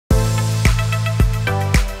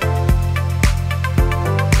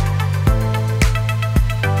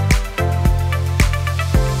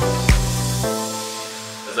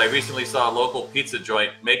recently saw a local pizza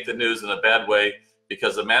joint make the news in a bad way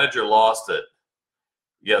because the manager lost it.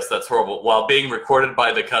 Yes, that's horrible. While being recorded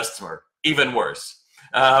by the customer. Even worse.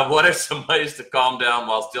 What are some ways to calm down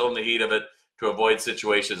while still in the heat of it to avoid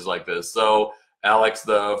situations like this? So, Alex,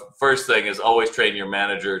 the first thing is always train your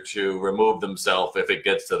manager to remove themselves if it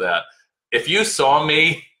gets to that. If you saw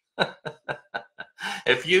me,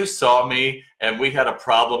 if you saw me and we had a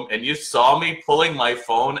problem and you saw me pulling my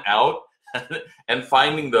phone out and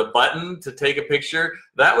finding the button to take a picture,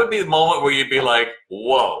 that would be the moment where you'd be like,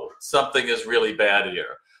 whoa, something is really bad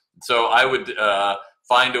here. So I would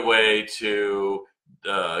find a way to,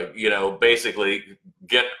 basically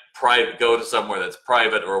get private, go to somewhere that's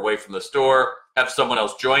private or away from the store, have someone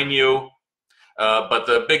else join you. But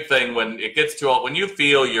the big thing when it gets to when you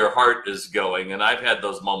feel your heart is going, and I've had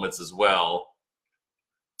those moments as well,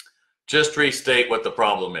 just restate what the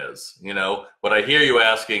problem is. You know, what I hear you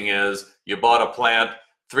asking is, you bought a plant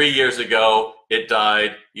 3 years ago, it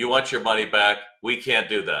died, you want your money back, we can't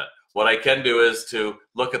do that. What I can do is to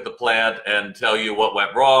look at the plant and tell you what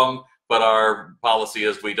went wrong, but our policy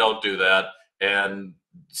is we don't do that, and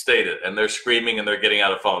state it. And they're screaming and they're getting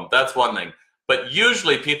out of phone. That's one thing. But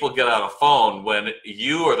usually people get out of phone when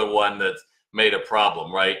you are the one that's made a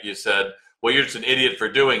problem, right? You said, well, you're just an idiot for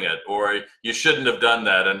doing it, or you shouldn't have done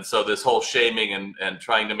that. And so this whole shaming and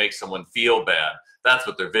trying to make someone feel bad, that's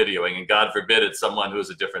what they're videoing. And God forbid it's someone who's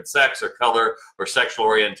a different sex or color or sexual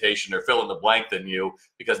orientation or fill in the blank than you,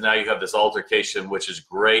 because now you have this altercation, which is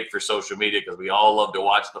great for social media because we all love to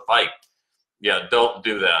watch the fight. Yeah, don't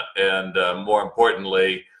do that. And more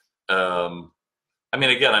importantly, I mean,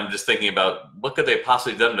 again, I'm just thinking about what could they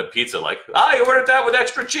possibly done to pizza? Like, you ordered that with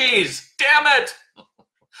extra cheese. Damn it.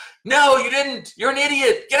 No, you didn't. You're an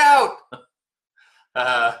idiot. Get out.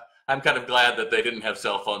 I'm kind of glad that they didn't have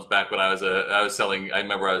cell phones back when I was selling. I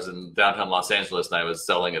remember I was in downtown Los Angeles and I was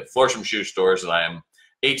selling at Florsham shoe stores, and I am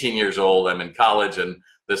 18 years old. I'm in college, and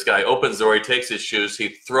this guy opens the door, he takes his shoes, he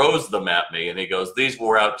throws them at me, and he goes, "These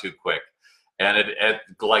wore out too quick." And it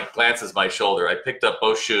like glances my shoulder. I picked up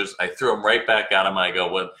both shoes. I threw them right back at him. I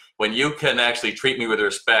go, when you can actually treat me with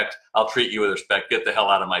respect, I'll treat you with respect. Get the hell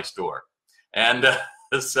out of my store. And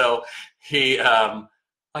so he,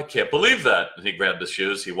 I can't believe that. And he grabbed the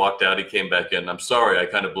shoes. He walked out. He came back in. I'm sorry, I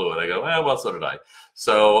kind of blew it. I go, well, so did I.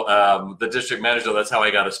 So the district manager, that's how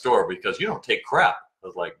I got a store, because you don't take crap. I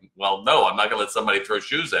was like, well, no, I'm not going to let somebody throw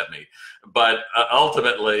shoes at me. But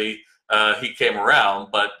ultimately, he came around,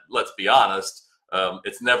 but let's be honest,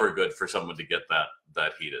 it's never good for someone to get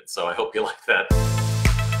that heated. So I hope you like that.